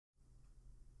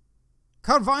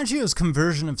Caravaggio's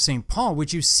conversion of St. Paul,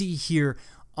 which you see here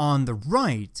on the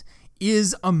right,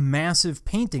 is a massive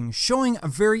painting showing a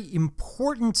very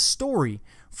important story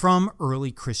from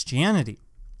early Christianity.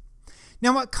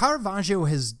 Now, what Caravaggio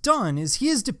has done is he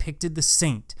has depicted the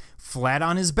saint flat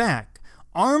on his back,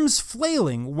 arms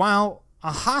flailing, while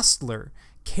a hostler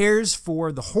cares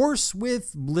for the horse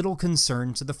with little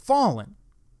concern to the fallen.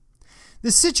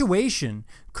 The situation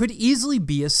could easily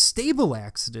be a stable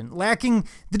accident, lacking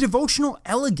the devotional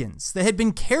elegance that had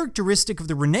been characteristic of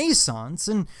the Renaissance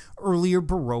and earlier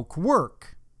Baroque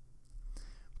work.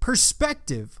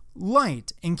 Perspective,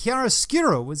 light, and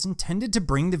chiaroscuro was intended to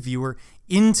bring the viewer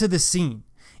into the scene,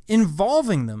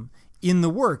 involving them in the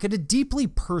work at a deeply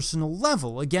personal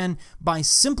level. Again, by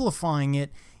simplifying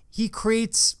it, he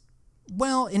creates,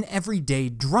 well, an everyday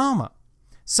drama.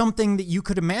 Something that you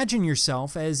could imagine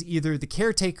yourself as either the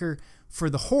caretaker for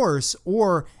the horse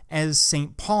or as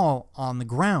St. Paul on the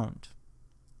ground.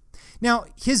 Now,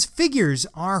 his figures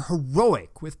are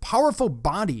heroic, with powerful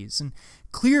bodies and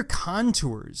clear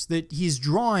contours that he's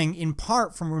drawing in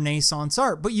part from Renaissance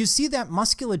art, but you see that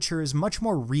musculature is much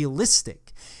more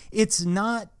realistic. It's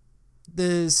not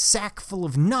the sack full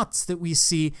of nuts that we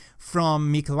see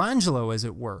from Michelangelo, as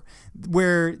it were,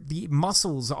 where the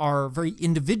muscles are very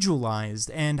individualized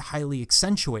and highly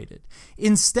accentuated.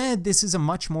 Instead, this is a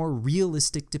much more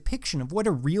realistic depiction of what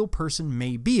a real person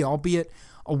may be, albeit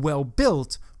a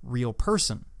well-built real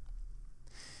person.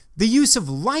 The use of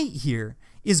light here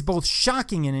is both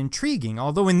shocking and intriguing,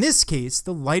 although in this case,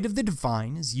 the light of the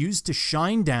divine is used to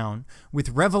shine down with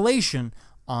revelation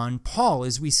on Paul,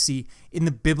 as we see in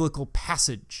the biblical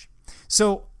passage.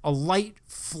 So a light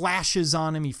flashes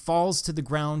on him, he falls to the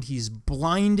ground, he's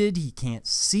blinded, he can't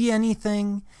see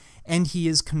anything, and he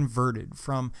is converted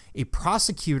from a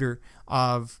prosecutor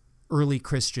of early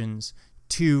Christians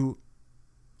to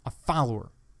a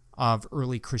follower of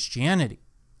early Christianity.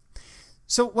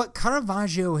 So what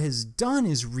Caravaggio has done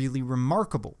is really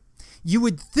remarkable. You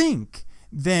would think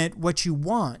that what you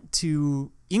want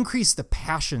to increase the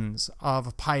passions of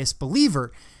a pious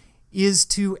believer is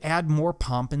to add more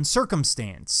pomp and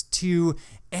circumstance, to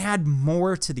add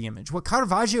more to the image. What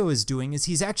Caravaggio is doing is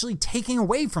he's actually taking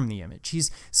away from the image.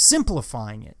 He's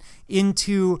simplifying it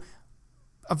into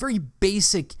a very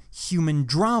basic human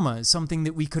drama, something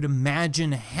that we could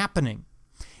imagine happening.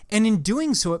 And in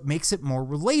doing so, it makes it more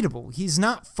relatable. He's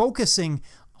not focusing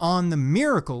on the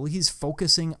miracle, he's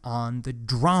focusing on the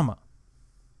drama.